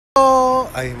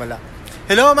Ay, wala.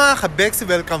 Hello mga ka-Beksi,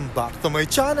 welcome back to my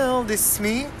channel. This is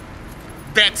me,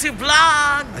 Beksi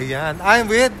Vlog! Ayan,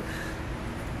 I'm with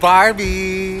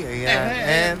Barbie. Ayan,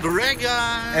 and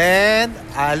Gregan! And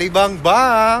Ali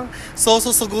Bangbang. So,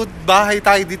 susugod bahay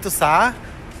tayo dito sa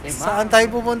Emaar. Saan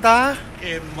tayo pupunta?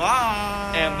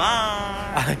 Emaar!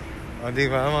 Ay, o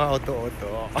diba, mga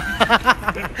auto-auto.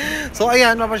 So,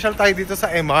 ayan, mapasyal tayo dito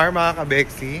sa Emaar, mga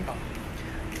ka-Beksi.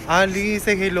 Ali,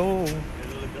 say hello.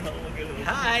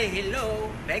 Hi,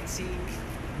 hello, Beksi.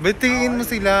 Batiin mo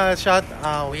sila, shout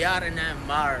out. We are in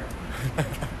Emaar.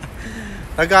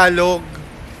 Tagalog.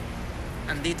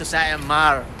 Andito sa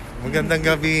Emaar. Magandang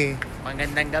gabi.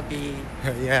 Magandang gabi.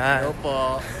 Ayan. Hello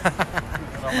po.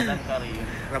 Ramadan Kareem.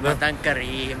 Ramadan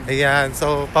Kareem. Ayan,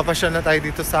 so papasyal na tayo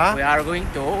dito sa We are going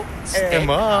to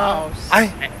Emaar. Steakhouse. Ay!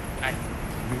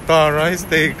 Taray,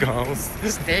 steakhouse.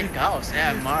 Steakhouse,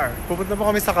 Emaar. Pupunta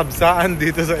pa kami sa Kabsaan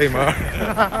dito sa Emaar.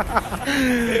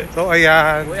 So,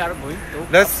 ayan. We are going to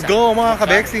Let's go mga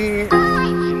ka-Beksi.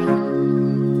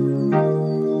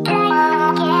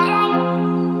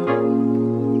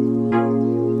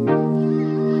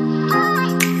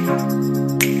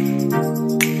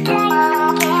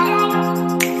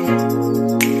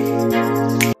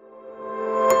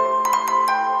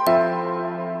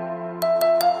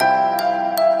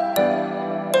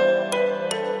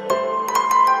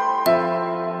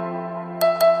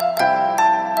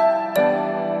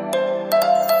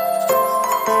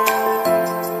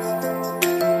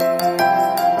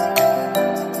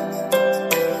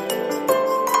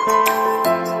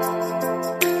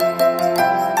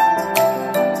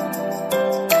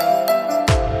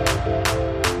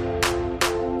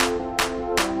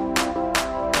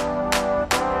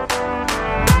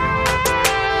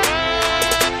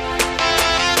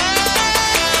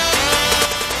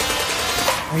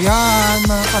 Ayan,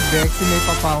 mga ka-Beksi, may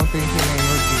pa-fountain si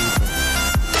Mayor dito.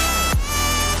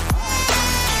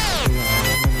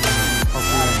 Ayan, may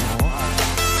pa-puno.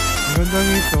 Ang ganda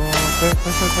nito.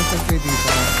 Pasal-pasal kayo dito.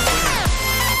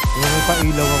 Ayan, may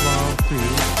pa-ilaw ang mga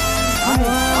tree.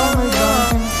 Ayan, may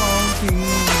dancing fountain.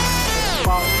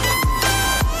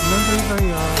 Ilan kayo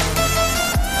kaya?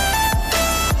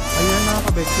 Ayan, mga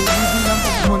ka-Beksi, hindi lang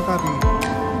pag pumunta rito.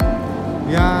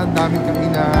 Ayan, daming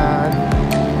kainan.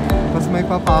 Tapos may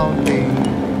pa-fountain.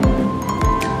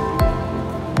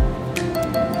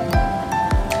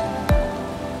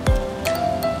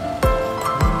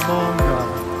 Ang bongga.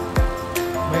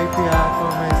 May piato,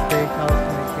 may steakhouse,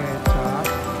 may ketchup,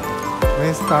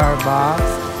 may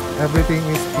Starbucks. Everything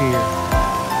is here.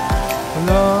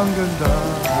 Hala, ang ganda.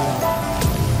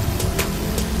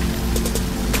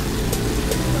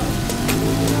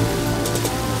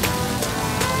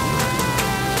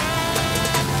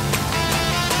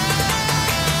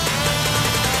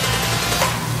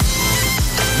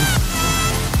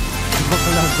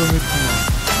 Bakla gumit mo.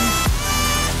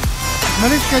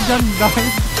 Malis ka dyan,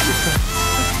 guys.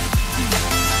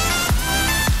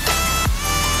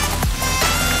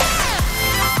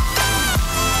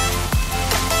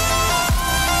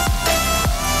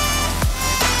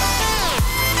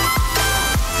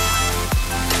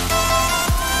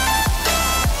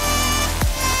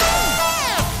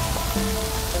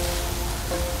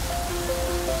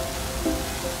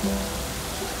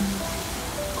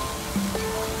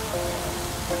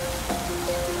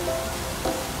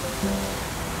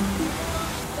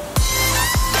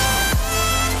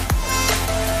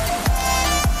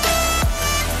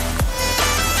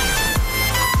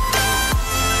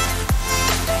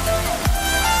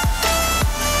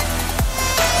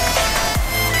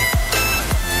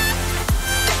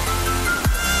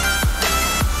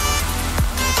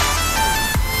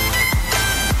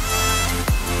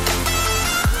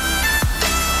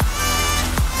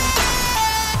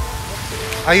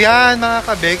 Ayan mga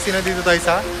ka-Beksi, nandito tayo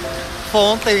sa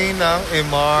fountain ng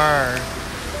Emaar.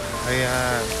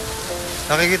 Ayan.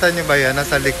 Nakikita niyo ba yan?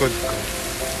 Nasa likod ko.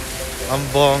 Ang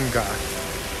bongga.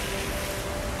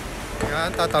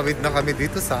 Ayan, tatawid na kami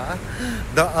dito sa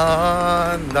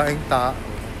daan. Daing tao.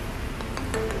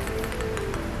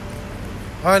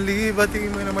 Ali,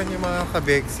 batiin mo naman yung mga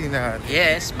ka-Beksi natin.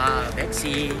 Yes, mga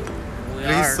Beksi.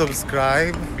 Please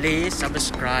subscribe. Please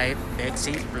subscribe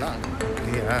Beksi Vlog.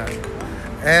 Ayan.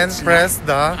 And press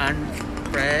the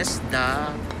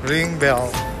ring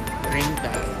bell.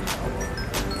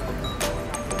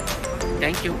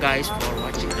 Thank you guys for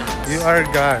watching us. You are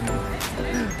gone.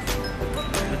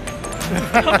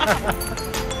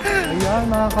 Ayan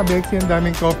mga ka-Beksi, ang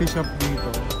daming coffee shop dito.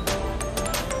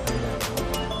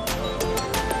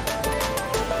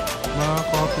 Mga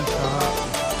coffee shop.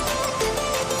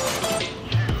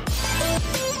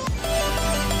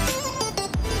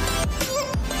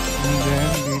 And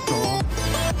then dito,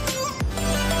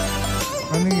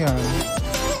 ano yan?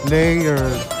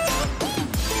 Layered.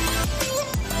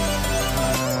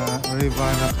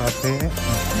 Rivana Cafe.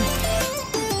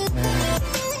 And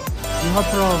you have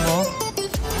promo?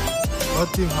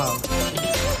 What you have?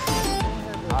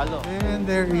 Halo. And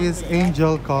there is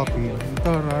Angel Coffee.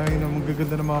 Ito, Ray, na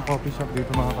magaganda ng mga coffee shop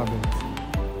dito mga kabins.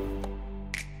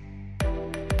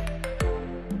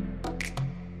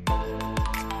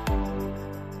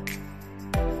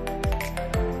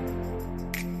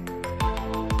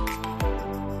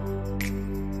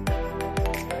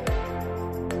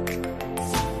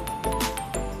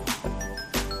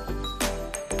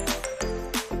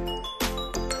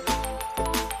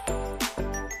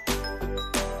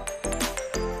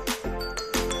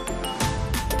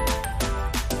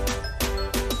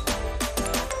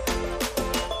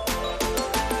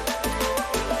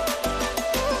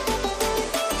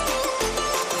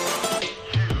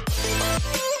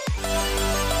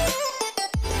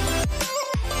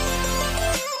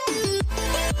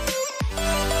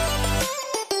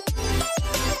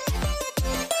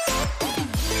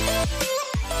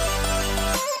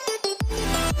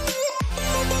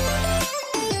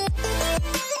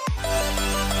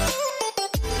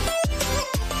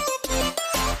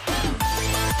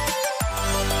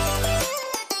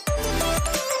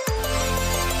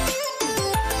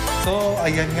 So,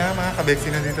 ayan nga mga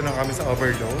kabeksi, nandito lang kami sa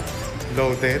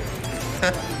OverLoaded.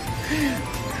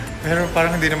 Pero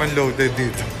parang hindi naman loaded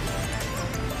dito.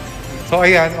 So,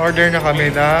 ayan, order na kami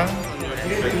ng...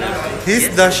 He's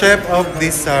the chef of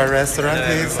this restaurant.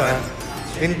 He's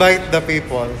invite the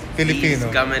people, Filipino.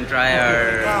 Please come and try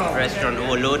our restaurant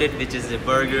OverLoaded, which is the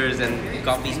burgers and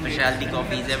coffee, specialty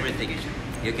coffees, everything.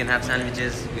 You can have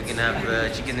sandwiches, you can have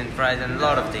chicken and fries and a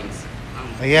lot of things.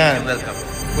 Ayan. You're welcome.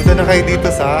 Punta na kayo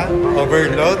dito sa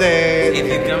OverLoaded. If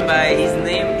you come by his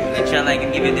name, inshallah I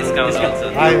can give you discounts also.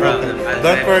 No Ay, problem. okay.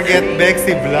 Don't forget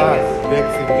Beksi Vlog.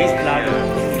 Beksi. He's vlogger.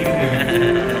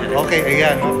 Okay,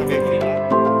 ayan. Nasa Beksi.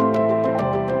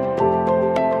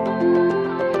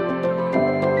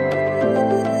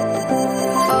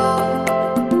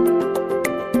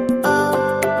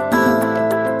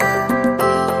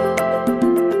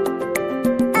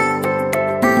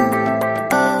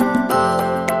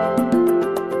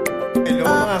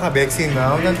 Beksi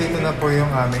now, nandito na po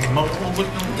yung aming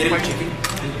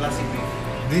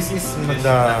this is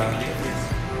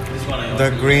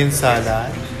the green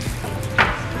salad.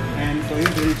 And for you,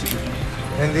 grilled chicken.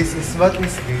 And this is, what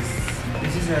is this?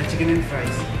 This is chicken and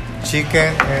fries.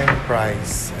 Chicken and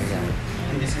fries. Ayan.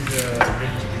 And this is grilled chicken.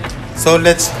 So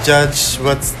let's judge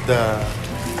what's the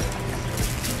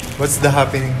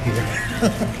happening here.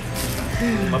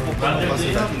 Mapupano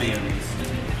kasi yung mayonnaise.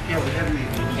 Yeah, we have meat.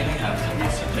 Can I have some?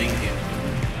 Thank you.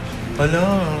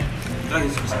 Hello.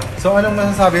 So anong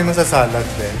masasabi mo sa salad,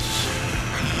 Besh?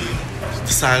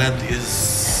 The salad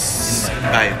is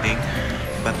inviting,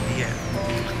 but yeah,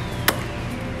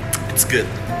 it's good.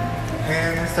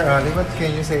 And Mr. Ali, what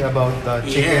can you say about the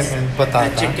chicken Yes, and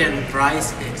patata? the chicken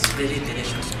fries is really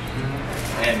delicious.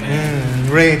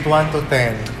 Rate 1 to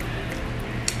 10.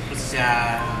 It's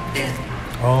 10.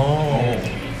 Oh,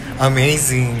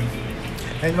 amazing.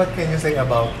 And what can you say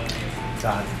about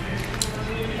that?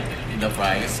 The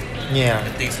fries, Yeah.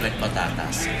 it tastes like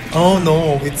patatas. Oh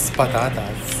no, it's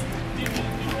patatas.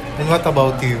 And what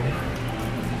about you?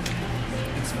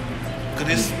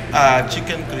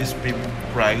 Chicken crispy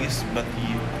fries, but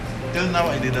till now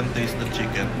I didn't taste the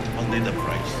chicken, only the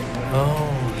fries.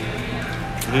 Oh.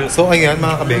 So ayan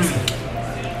mga kabeks.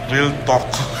 Real talk.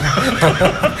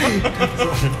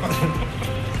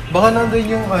 Baka nandun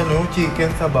yung chicken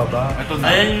sa baba.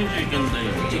 Ayan yung chicken tayo.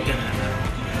 Chicken.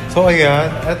 So ayan,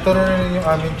 ito na rin yung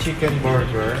aming chicken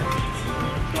burger.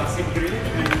 Classic grill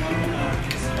and one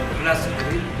Classic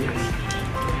grill.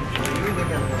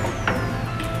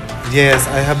 Yes,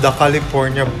 I have the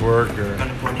California burger.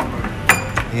 California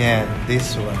burger. Yan,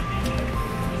 this one.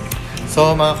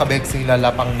 So mga kabeksi,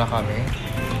 lalapang na kami.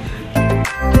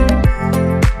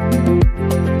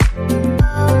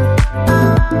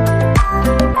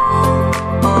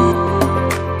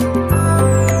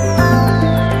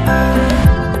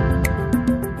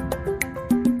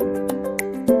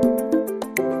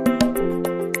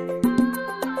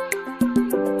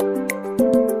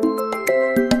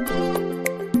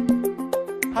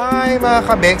 Hi mga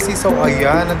kabeksi, so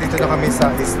ayan, nandito na kami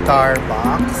sa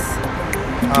Starbucks.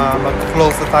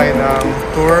 Mag-close na tayo ng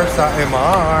tour sa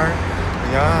Emaar.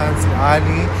 Ayan, si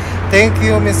Ali. Thank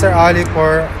you Mr. Ali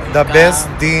for the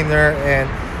best dinner and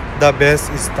the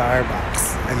best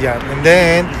Starbucks. Ayan, and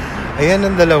then, ayan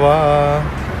ang dalawa.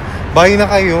 Bye na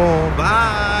kayo.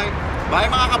 Bye! Bye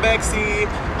mga ka-Beksi.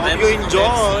 Hope you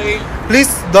enjoy.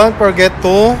 Please don't forget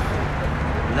to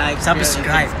Like,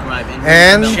 Subscribe.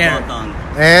 And- Share.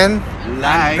 and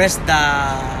Like. Press the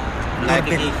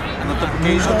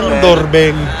Notification bell.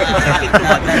 doorbell.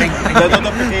 The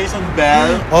notification bell.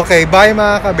 Okay, bye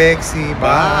mga ka-Beksi.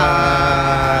 Bye.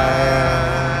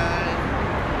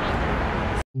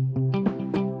 Bye.